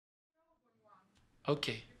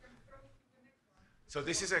Okay. So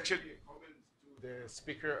this is actually a comment to the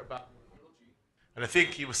speaker about technology, and I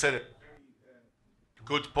think he said a very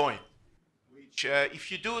good point. Which,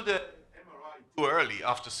 if you do the MRI too early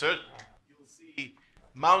after surgery, you'll see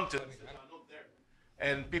mountains that are not there,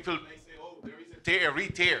 and people may say, "Oh, there is a tear, a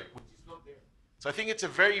re-tear," which is not there. So I think it's a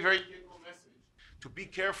very, very critical message to be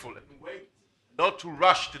careful and wait, not to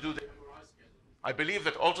rush to do the MRI scan. I believe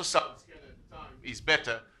that ultrasound scan at the time is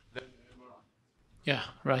better than the MRI. Yeah,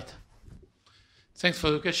 right. Thanks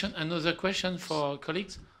for the question. Another question for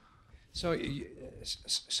colleagues? So,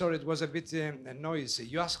 sorry, it was a bit noisy.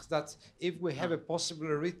 You asked that if we have a possible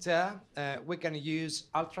retear, we can use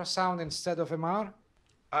ultrasound instead of MR?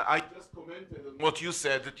 I just commented on what you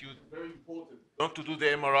said, that it's very important not to do the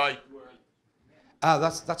MRI too early.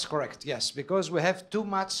 That's correct. Yes, because we have too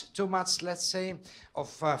much, let's say, of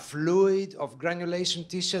fluid, of granulation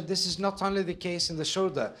tissue. This is not only the case in the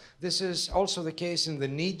shoulder. This is also the case in the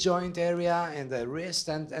knee joint area, and the wrist,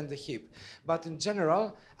 and the hip. But in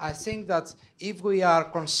general, I think that if we are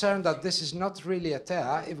concerned that this is not really a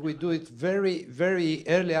tear, if we do it very, very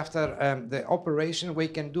early after the operation, we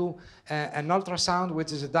can do an ultrasound,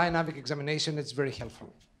 which is a dynamic examination. It's very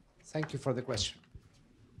helpful. Thank you for the question.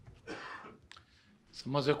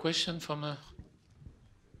 Some other question from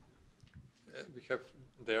we have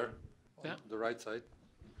there on the right side.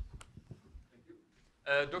 Thank you.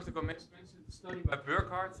 Dr. Gomez mentioned the study by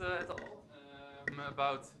Burkhardt et al.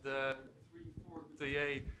 About the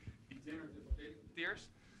 3-4 degenerative tears.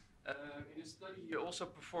 In his study, he also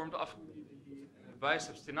performed after the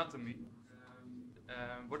biceps tenotomy.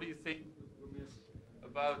 What do you think, Gomez,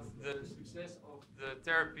 about the success of the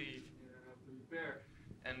therapy to repair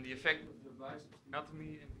and the effect of the biceps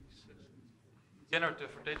tenotomy in these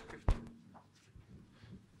degenerative rotator cuff?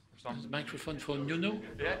 the microphone for Nuno?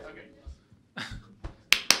 Yeah, okay.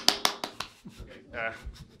 Okay.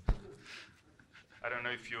 I don't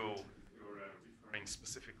know if you're referring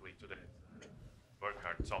specifically to the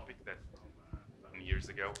Burkhardt topic that from years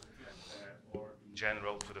ago, or in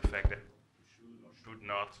general to the fact that you should or should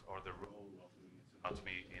not, or the role of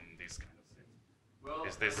anatomy in this kind of thing. Well,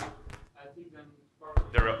 is this? I think then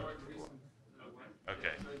quite recent one.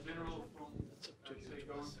 Okay. So in general, from say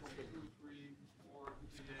going from the 2, 3, 4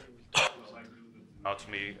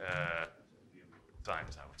 anatomy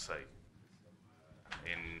times, I would say.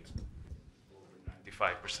 In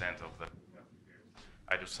 95% of the,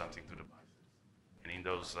 I do something to the biceps, and in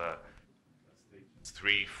those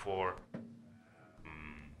 3, 4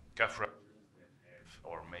 cuff ruptures that have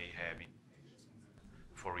or may have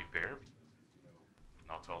for repair,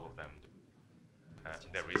 not all of them do.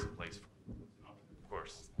 There is a place for it, of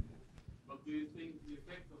course. But do you think the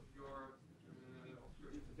effect of your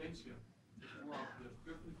intervention is more of the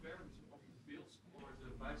cuff repair, of the pills, or the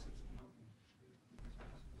biceps?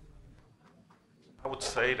 I would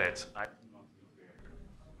say that I do not repair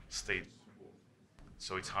stage 4,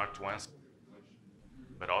 so it's hard to answer.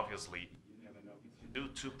 But obviously, you never know. If you do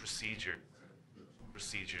two procedures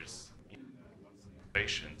in one same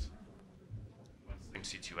patient, one same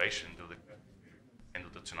situation, do the and do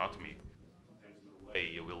the tenotomy, there's no way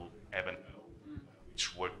you will ever know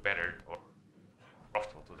which worked better or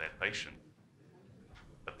profitable to that patient.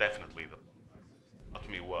 But definitely, the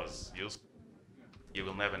tenotomy was useful. You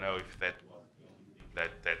will never know if that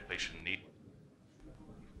patient needed.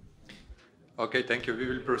 Okay, thank you. We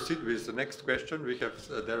will proceed with the next question. We have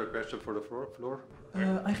there a question for the floor.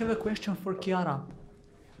 I have a question for Chiara.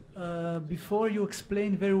 Before you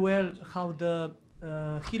explained very well how the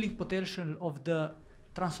healing potential of the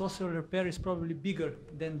transosseous repair is probably bigger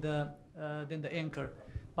than the anchor.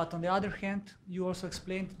 But on the other hand, you also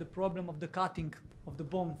explained the problem of the cutting of the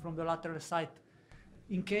bone from the lateral side.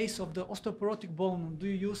 In case of the osteoporotic bone, do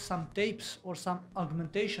you use some tapes or some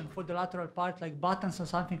augmentation for the lateral part, like buttons or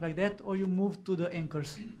something like that, or you move to the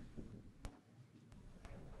anchors?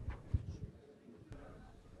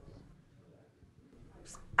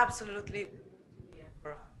 Absolutely.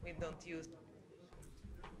 We don't use.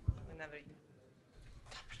 We never use.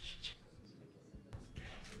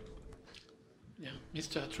 Yeah,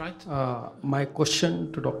 Mr. Attright. My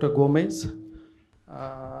question to Dr. Gomez.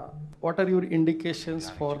 What are your indications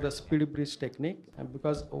for the speed bridge technique? And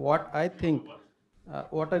because what I think,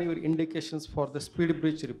 what are your indications for the speed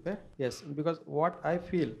bridge repair? Yes, because what I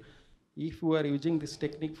feel, if we are using this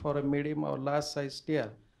technique for a medium or large size tear,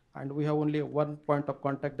 and we have only one point of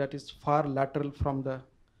contact that is far lateral from the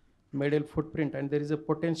medial footprint, and there is a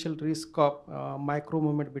potential risk of micro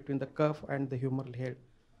movement between the cuff and the humeral head.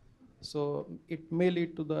 So it may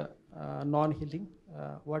lead to the non-healing.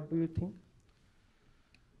 What do you think?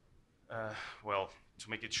 Well, to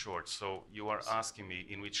make it short, so you are asking me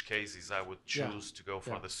in which cases I would choose to go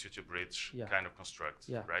for the suture bridge kind of construct,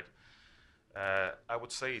 right? I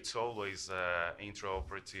would say it's always an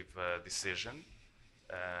intraoperative decision.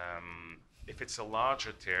 If it's a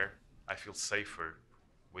larger tear, I feel safer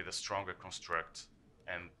with a stronger construct,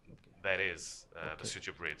 and that is the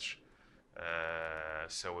suture bridge.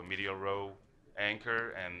 So a medial row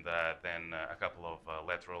anchor, and then a couple of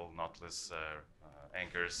lateral knotless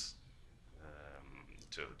anchors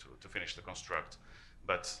to finish the construct.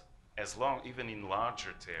 But as long, even in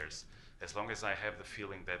larger tears, as long as I have the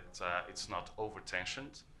feeling that it's not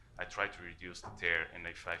over-tensioned, I try to reduce the tear, and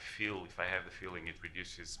if I have the feeling it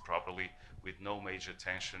reduces properly with no major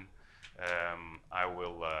tension, I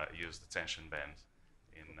will use the tension band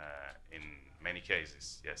in many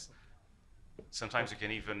cases, yes. Sometimes you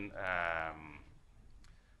can even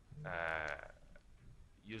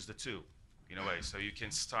use the two in a way. So you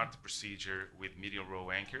can start the procedure with medial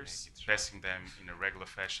row anchors, passing them in a regular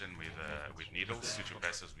fashion with needles, suture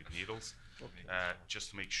passes with needles, just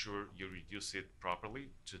to make sure you reduce it properly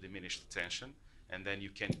to diminish the tension, and then you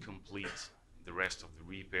can complete the rest of the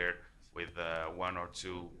repair with one or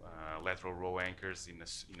two lateral row anchors in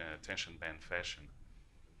a tension band fashion.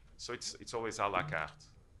 So it's always a la carte.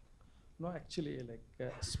 No, actually, like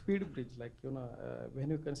speed bridge, like, when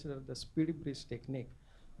you consider the speed bridge technique,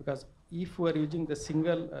 because if we are using the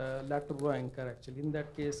single lateral row anchor, actually, in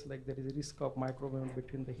that case, like there is a risk of micromovement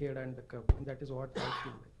between the head and the cup. That is what I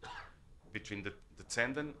feel like. Between the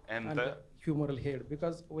tendon and the humeral head,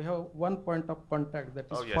 because we have one point of contact that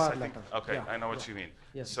is far lateral. Okay, I know what you mean.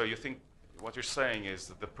 Yes. So you think what you're saying is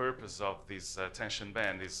that the purpose of this tension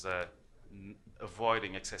band is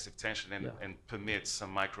avoiding excessive tension and permit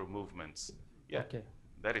some micro movements. Yeah, okay.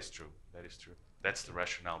 That is true. That is true. That's the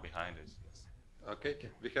rationale behind it. Yes. Okay.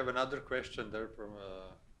 We have another question there from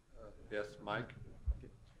yes, Mike.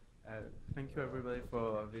 Thank you everybody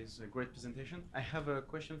for this great presentation. I have a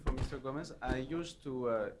question for Mr. Gomez. I used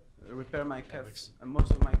to repair my cuffs,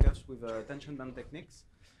 most of my cuffs with tension band techniques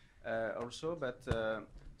also, but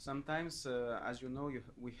sometimes, as you know,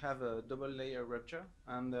 we have a double layer rupture,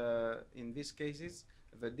 and in these cases,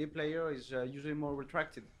 the deep layer is usually more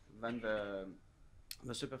retracted than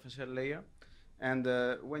the superficial layer. And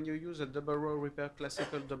when you use a double row repair,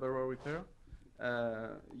 classical double row repair,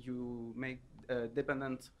 you make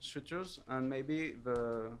dependent sutures, and maybe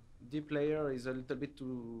the deep layer is a little bit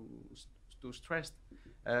too stressed.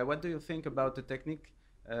 What do you think about the technique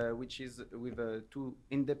which is with two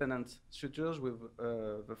independent sutures with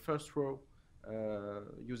the first row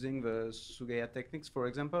using the Sugaya techniques, for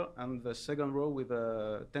example, and the second row with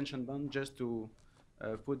a tension band just to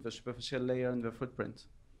put the superficial layer in the footprint?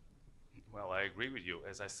 Well, I agree with you.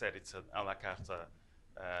 As I said, it's an a la carte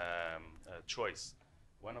choice.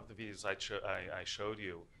 One of the videos I showed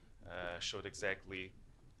you showed exactly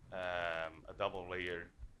a double layer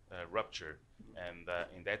rupture, and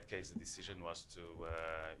in that case the decision was to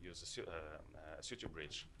use a suture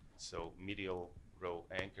bridge, so medial row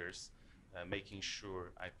anchors, making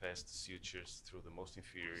sure I pass the sutures through the most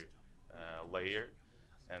inferior layer,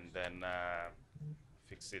 and then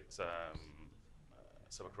fix it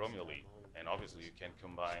subacromially, and obviously you can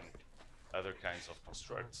combine other kinds of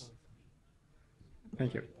constructs.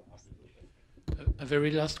 Thank you. A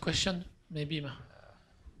very last question, maybe.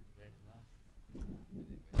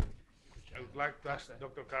 I would like to ask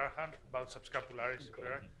Dr. Karahan about subscapularis.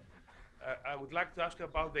 I would like to ask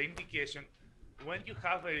about the indication when you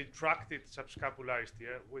have a retracted subscapularis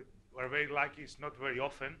tear. We're very lucky; it's not very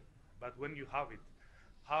often, but when you have it,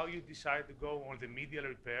 how you decide to go on the medial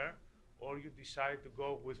repair, or you decide to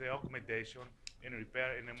go with the augmentation and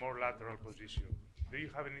repair in a more lateral position? Do you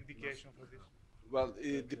have an indication for this? Well,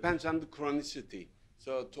 it depends on the chronicity.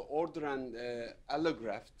 So to order an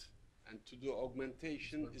allograft and to do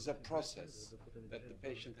augmentation is a process that the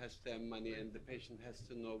patient has to have money and the patient has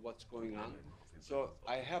to know what's going on. So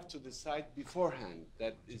I have to decide beforehand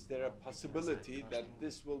that is there a possibility that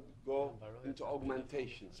this will go into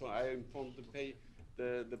augmentation. So I inform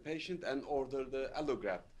the patient and order the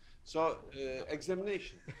allograft. So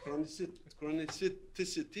examination,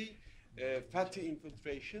 chronicity, fatty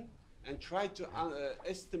infiltration, and try to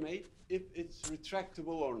estimate if it's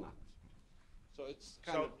retractable or not. So it's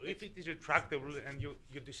kind of... So if it is retractable and you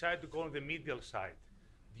decide to go on the medial side,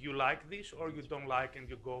 do you like this or you don't like and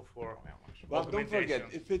you go for well, don't forget,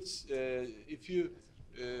 if it's if you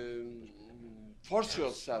force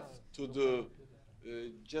yourself to do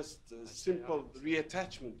just simple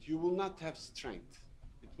reattachment, you will not have strength.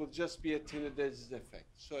 It will just be a tenodesis effect.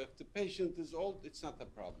 So if the patient is old, it's not a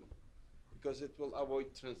problem, because it will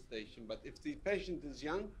avoid translation. But if the patient is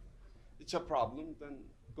young, it's a problem, then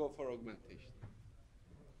go for augmentation.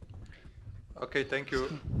 Okay, thank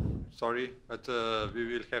you. Sorry, but we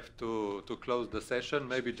will have to close the session.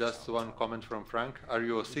 Maybe just one comment from Frank. Are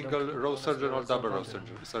you a single row surgeon or double row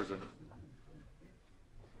surgeon?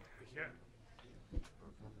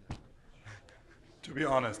 To be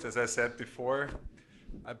honest, as I said before,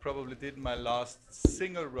 I probably did my last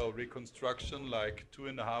single row reconstruction like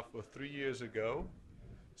 2.5 or 3 years ago.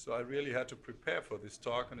 So I really had to prepare for this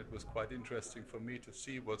talk, and it was quite interesting for me to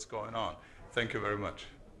see what's going on. Thank you very much.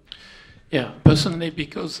 Yeah, personally,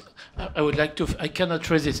 because I would like to, I cannot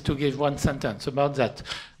resist to give one sentence about that.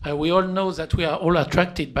 We all know that we are all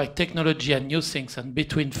attracted by technology and new things, and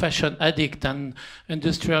between fashion addict and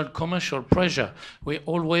industrial commercial pressure, we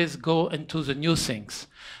always go into the new things.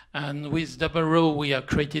 And with double row, we have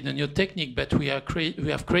created a new technique, but we have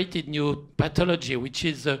created new pathology, which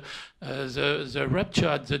is the rupture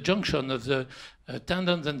at the junction of the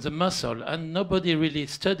tendons and the muscle. And nobody really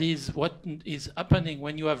studies what is happening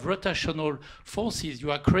when you have rotational forces.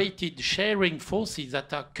 You are created sharing forces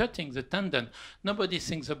that are cutting the tendon. Nobody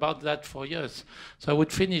thinks about that for years. So I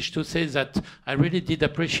would finish to say that I really did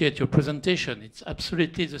appreciate your presentation. It's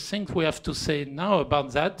absolutely the thing we have to say now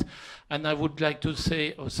about that. And I would like to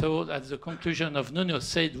say also, at the conclusion of Nuno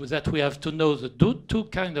said, that we have to know the two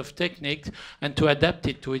kinds of techniques and to adapt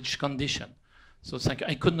it to each condition. So thank you.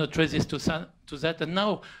 I could not resist to that. And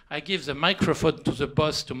now I give the microphone to the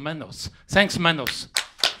boss, to Manos. Thanks, Manos.